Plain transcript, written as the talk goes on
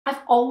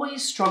I've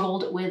always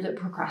struggled with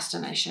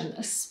procrastination,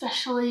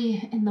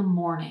 especially in the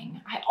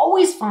morning. I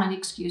always find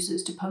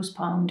excuses to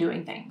postpone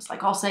doing things.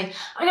 Like I'll say,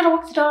 I gotta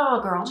walk the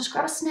dog, or I'll just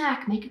grab a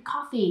snack, make a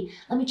coffee,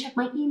 let me check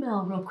my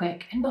email real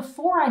quick. And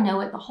before I know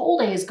it, the whole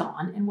day is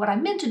gone, and what I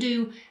meant to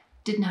do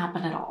didn't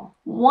happen at all.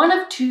 One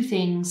of two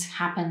things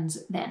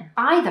happens then.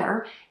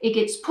 Either it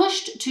gets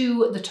pushed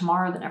to the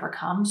tomorrow that never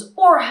comes,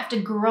 or I have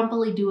to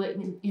grumpily do it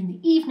in the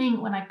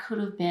evening when I could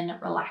have been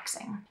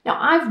relaxing. Now,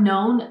 I've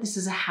known this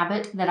is a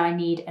habit that I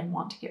need and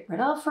want to get rid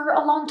of for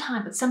a long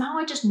time, but somehow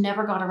I just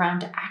never got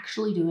around to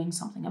actually doing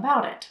something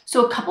about it.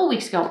 So a couple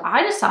weeks ago,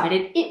 I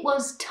decided it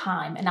was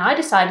time, and I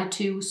decided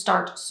to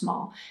start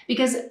small,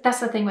 because that's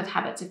the thing with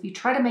habits. If you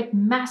try to make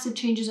massive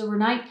changes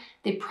overnight,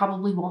 they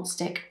probably won't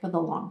stick for the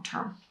long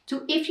term.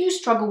 So if you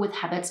struggle with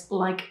habits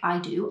like I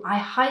do, I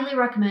highly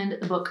recommend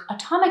the book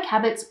Atomic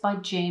Habits by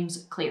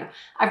James Clear.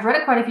 I've read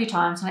it quite a few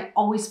times and I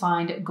always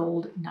find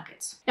gold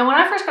nuggets. Now, when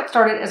I first got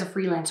started as a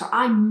freelancer,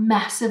 I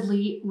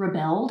massively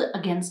rebelled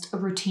against a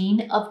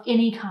routine of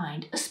any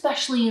kind,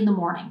 especially in the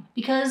morning,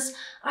 because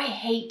I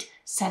hate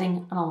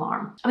setting an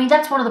alarm. I mean,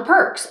 that's one of the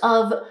perks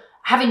of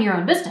having your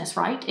own business,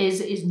 right?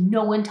 Is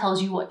no one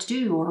tells you what to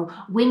do or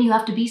when you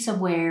have to be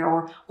somewhere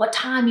or what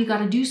time you got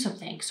to do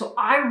something. So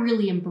I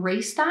really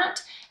embraced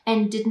that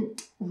and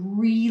didn't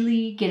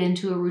really get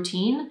into a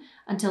routine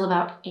until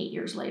about 8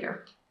 years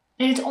later.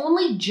 And it's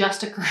only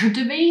just occurred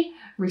to me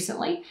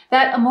recently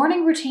that a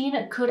morning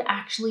routine could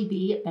actually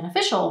be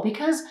beneficial,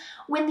 because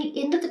when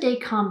the end of the day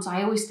comes,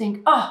 I always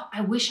think, oh,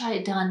 I wish I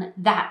had done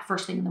that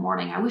first thing in the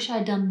morning. I wish I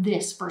had done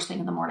this first thing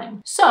in the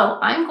morning. So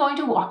I'm going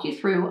to walk you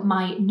through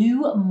my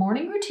new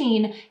morning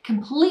routine,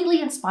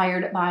 completely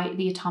inspired by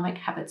the Atomic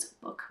Habits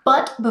book.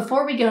 But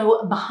before we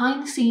go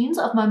behind the scenes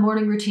of my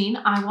morning routine,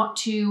 I want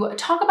to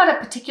talk about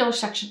a particular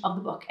section of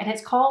the book, and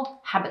it's called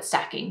habit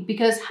stacking,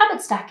 because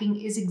habit stacking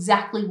is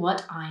exactly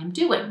what I am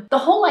doing. The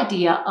whole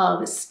idea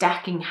of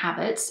stacking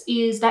habits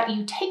is that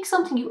you take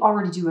something you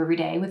already do every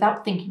day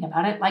without thinking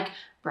about it, like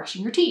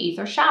brushing your teeth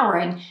or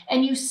showering,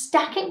 and you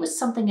stack it with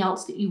something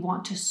else that you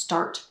want to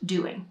start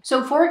doing.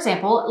 So for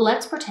example,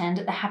 let's pretend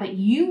the habit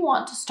you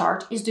want to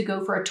start is to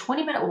go for a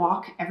 20-minute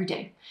walk every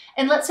day.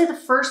 And let's say the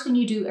first thing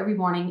you do every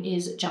morning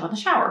is jump in the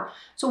shower.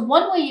 So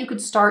one way you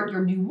could start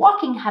your new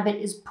walking habit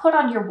is put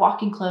on your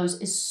walking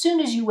clothes as soon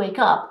as you wake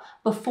up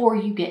before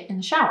you get in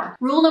the shower.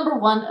 Rule number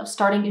one of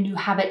starting a new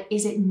habit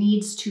is it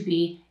needs to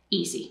be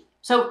easy.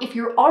 So if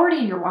you're already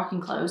in your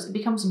walking clothes, it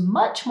becomes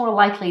much more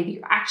likely that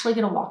you're actually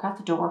going to walk out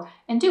the door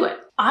and do it.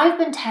 I've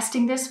been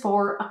testing this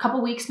for a couple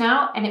weeks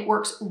now, and it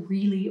works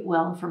really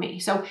well for me.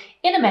 So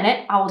in a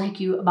minute, I will take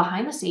you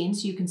behind the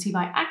scenes so you can see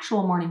my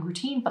actual morning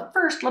routine. But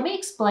first, let me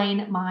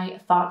explain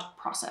my thought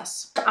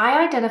process.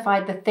 I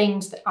identified the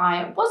things that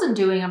I wasn't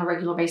doing on a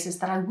regular basis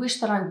that I wish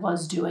that I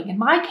was doing. In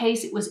my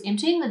case, it was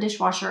emptying the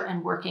dishwasher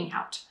and working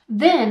out.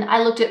 Then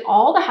I looked at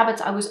all the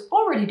habits I was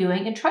already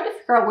doing and tried to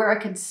figure out where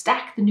I could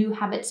stack the new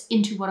habits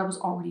into what I was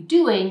already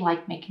doing,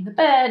 like making the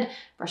bed,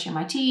 brushing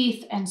my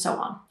teeth, and so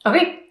on.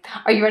 Okay.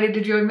 Are you ready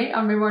to join me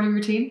on my morning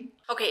routine?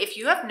 Okay, if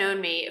you have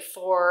known me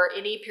for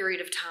any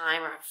period of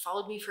time or have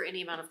followed me for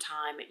any amount of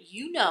time,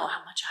 you know how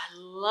much I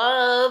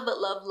love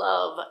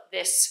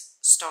this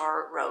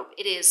star robe.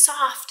 It is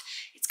soft,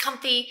 it's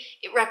comfy,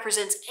 it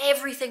represents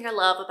everything I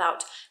love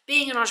about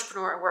being an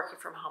entrepreneur and working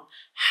from home.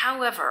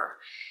 However,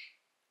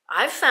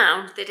 I've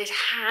found that it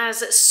has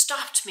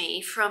stopped me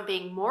from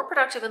being more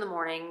productive in the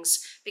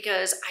mornings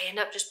because I end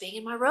up just being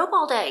in my robe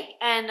all day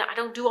and I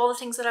don't do all the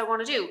things that I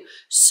want to do.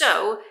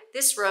 So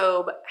this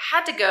robe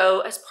had to go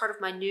as part of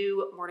my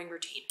new morning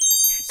routine.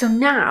 So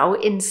now,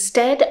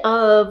 instead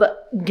of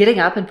getting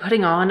up and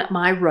putting on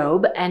my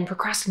robe and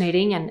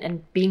procrastinating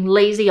and being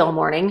lazy all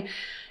morning,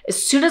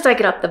 as soon as I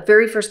get up, the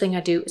very first thing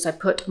I do is I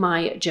put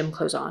my gym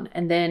clothes on,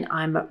 and then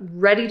I'm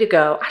ready to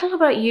go. I don't know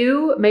about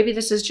you, maybe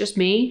this is just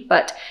me,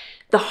 but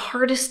the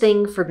hardest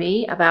thing for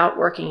me about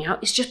working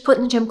out is just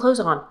putting the gym clothes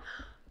on,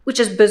 which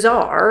is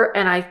bizarre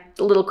and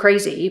a little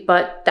crazy,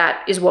 but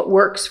that is what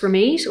works for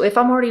me. So if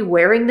I'm already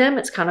wearing them,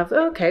 it's kind of,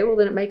 okay, well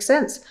then it makes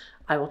sense.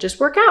 I will just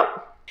work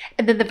out.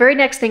 And then the very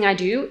next thing I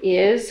do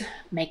is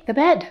make the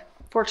bed.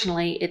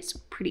 Fortunately, it's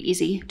pretty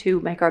easy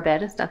to make our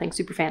bed. It's nothing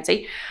super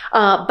fancy.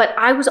 But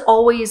I was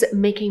always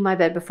making my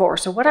bed before.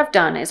 So what I've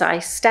done is I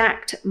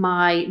stacked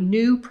my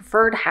new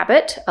preferred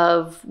habit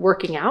of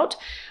working out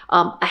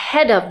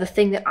ahead of the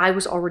thing that I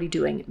was already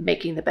doing,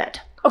 making the bed.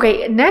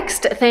 Okay,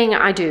 next thing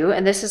I do,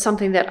 and this is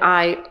something that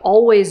I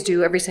always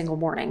do every single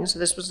morning, so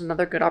this was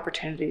another good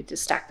opportunity to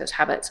stack those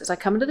habits, is I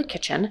come into the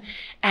kitchen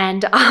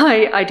and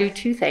I do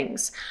two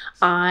things.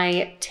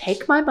 I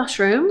take my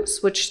mushrooms,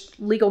 which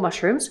legal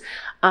mushrooms,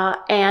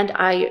 and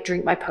I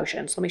drink my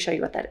potions. Let me show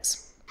you what that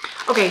is.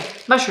 Okay,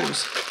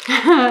 mushrooms.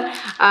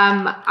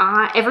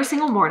 Every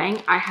single morning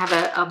I have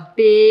a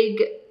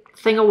big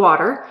thing of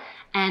water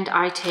and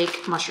I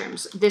take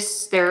mushrooms.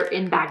 They're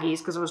in baggies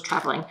because I was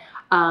traveling.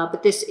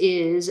 But this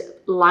is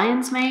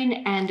lion's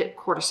mane and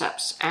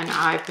cordyceps, and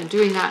I've been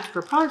doing that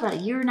for probably about a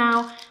year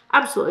now.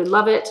 Absolutely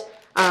love it.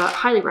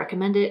 Highly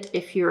recommend it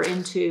if you're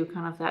into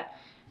kind of that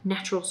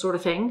natural sort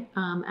of thing,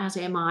 as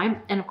am I.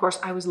 And of course,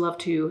 I always love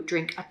to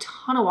drink a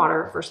ton of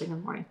water first thing in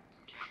the morning.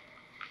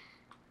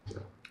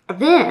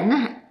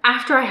 Then,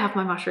 after I have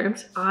my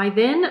mushrooms, I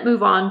then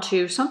move on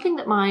to something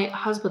that my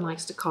husband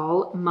likes to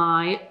call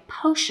my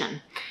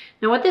potion.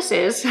 Now what this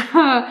is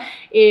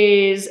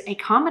a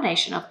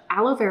combination of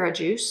aloe vera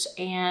juice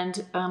and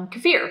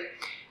kefir.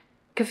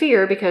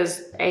 Kefir,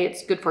 because A,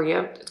 it's good for you.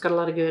 It's got a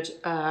lot of good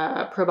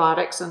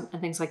probiotics and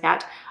things like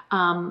that.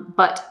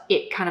 But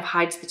it kind of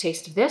hides the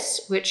taste of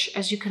this, which,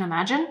 as you can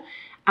imagine,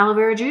 aloe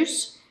vera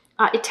juice,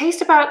 it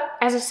tastes about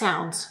as it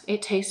sounds.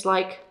 It tastes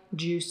like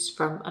juice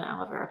from an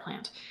aloe vera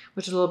plant,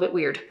 which is a little bit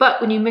weird.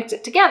 But when you mix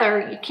it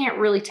together, you can't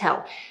really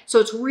tell. So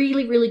it's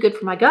really, really good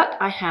for my gut.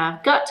 I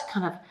have gut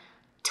kind of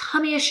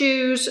tummy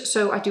issues.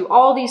 So I do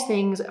all these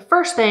things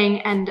first thing.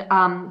 And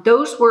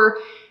those were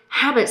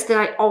habits that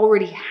I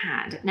already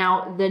had.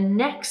 Now, the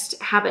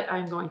next habit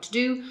I'm going to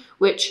do,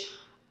 which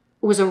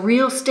was a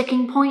real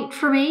sticking point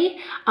for me,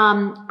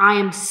 I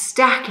am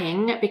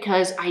stacking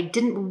because I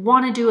didn't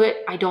want to do it.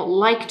 I don't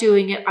like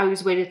doing it. I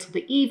always waited till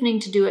the evening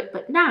to do it.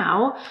 But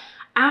now,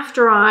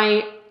 after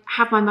I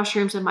have my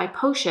mushrooms and my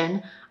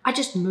potion, I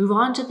just move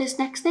on to this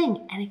next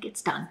thing and it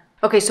gets done.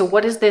 Okay, so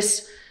what is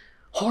this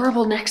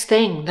horrible next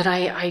thing that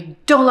I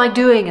don't like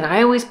doing and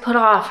I always put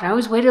off and I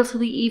always wait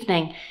until the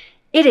evening?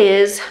 It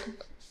is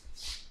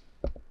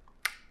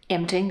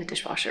emptying the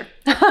dishwasher,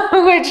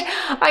 which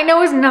I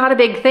know is not a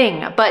big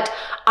thing, but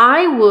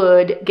I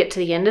would get to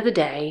the end of the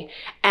day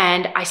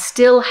and I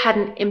still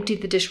hadn't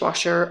emptied the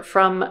dishwasher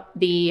from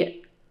the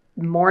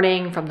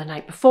morning, from the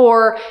night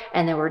before,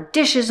 and there were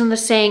dishes in the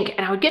sink,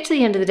 and I would get to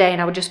the end of the day and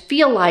I would just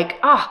feel like,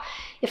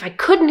 if I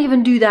couldn't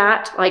even do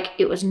that, like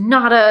it was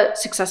not a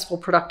successful,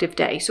 productive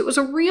day. So it was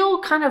a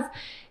real kind of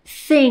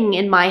thing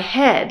in my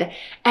head,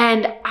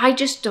 and I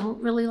just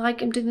don't really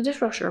like emptying the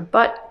dishwasher,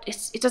 but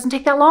it doesn't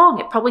take that long.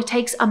 It probably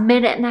takes a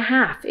minute and a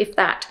half, if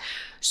that.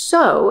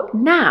 So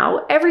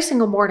now every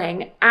single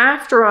morning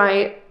after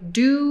I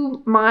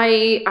do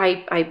my,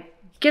 I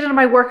get into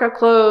my workout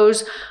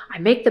clothes, I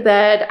make the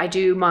bed, I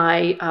do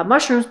my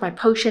mushrooms, my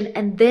potion,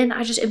 and then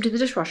I just empty the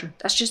dishwasher.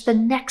 That's just the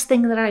next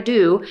thing that I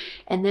do.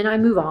 And then I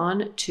move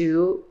on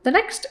to the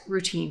next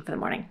routine for the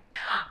morning,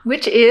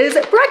 which is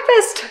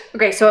breakfast.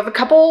 Okay, so I have a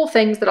couple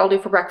things that I'll do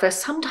for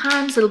breakfast.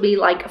 Sometimes it'll be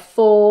like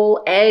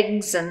full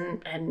eggs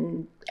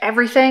and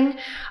everything.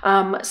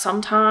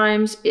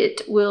 Sometimes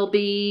it will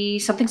be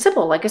something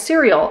simple like a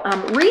cereal.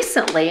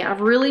 Recently, I've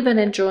really been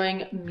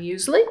enjoying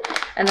muesli,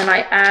 and then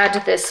I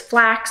add this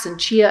flax and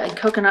chia and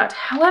coconut.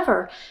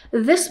 However,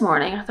 this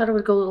morning I thought I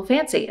would go a little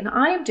fancy, and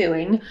I am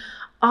doing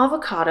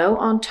avocado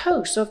on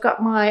toast. So I've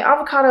got my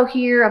avocado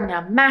here. I'm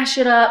gonna mash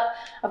it up.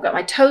 I've got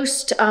my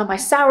toast, my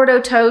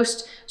sourdough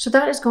toast. So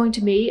that is going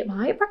to be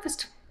my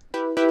breakfast.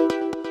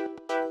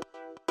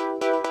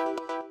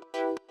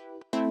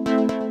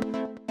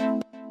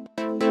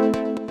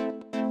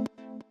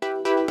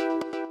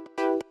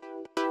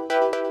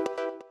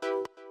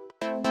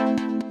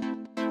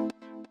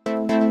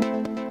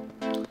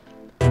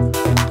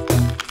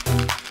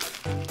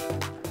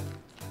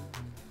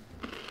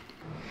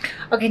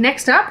 Okay,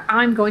 next up,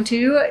 I'm going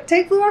to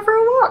take Blue out for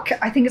a walk.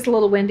 I think it's a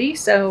little windy,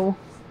 so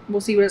we'll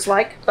see what it's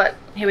like, but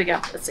here we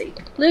go. Let's see.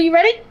 Blue, you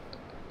ready?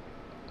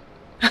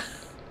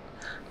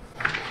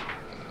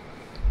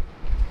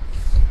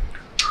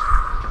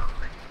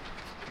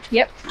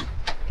 Yep,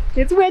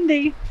 it's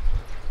windy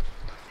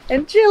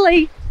and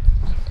chilly.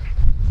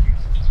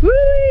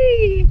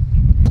 Whee!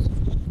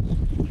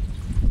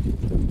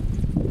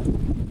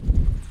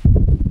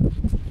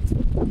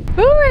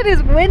 Ooh, it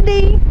is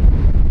windy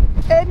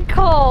and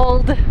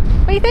cold.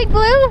 What do you think,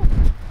 Blue?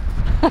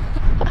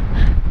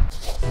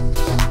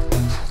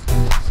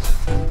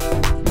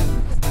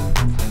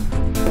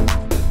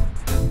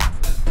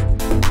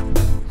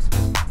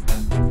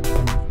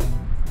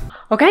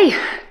 Okay,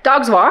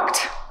 dogs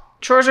walked,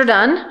 chores are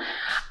done.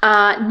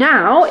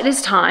 Now it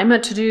is time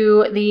to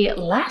do the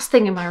last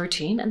thing in my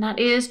routine, and that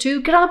is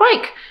to get on the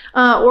bike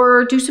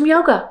or do some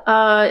yoga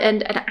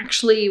and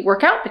actually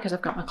work out because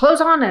I've got my clothes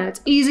on and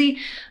it's easy.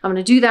 I'm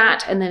gonna do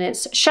that, and then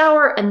it's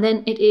shower, and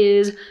then it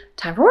is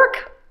time for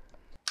work.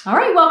 All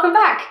right, welcome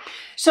back.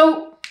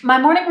 So my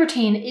morning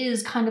routine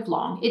is kind of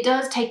long. It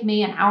does take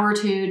me an hour or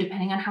two,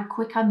 depending on how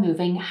quick I'm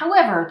moving.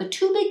 However, the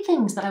two big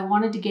things that I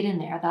wanted to get in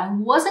there that I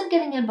wasn't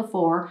getting in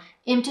before,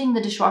 emptying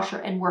the dishwasher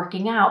and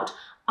working out,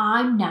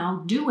 I'm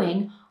now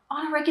doing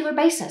on a regular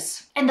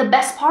basis. And the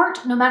best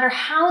part, no matter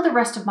how the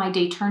rest of my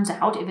day turns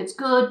out, if it's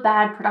good,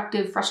 bad,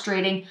 productive,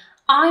 frustrating,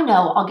 I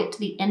know I'll get to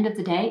the end of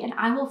the day and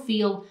I will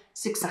feel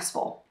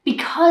successful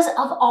because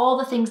of all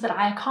the things that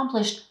I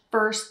accomplished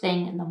first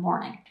thing in the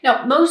morning.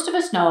 Now, most of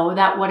us know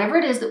that whatever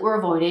it is that we're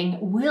avoiding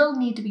will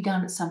need to be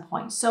done at some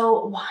point.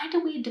 So why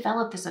do we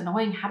develop this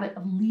annoying habit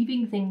of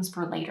leaving things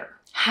for later?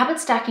 Habit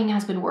stacking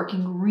has been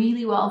working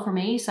really well for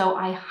me, so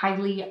I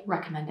highly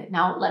recommend it.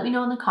 Now, let me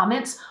know in the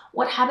comments,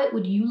 what habit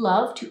would you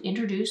love to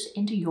introduce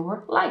into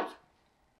your life?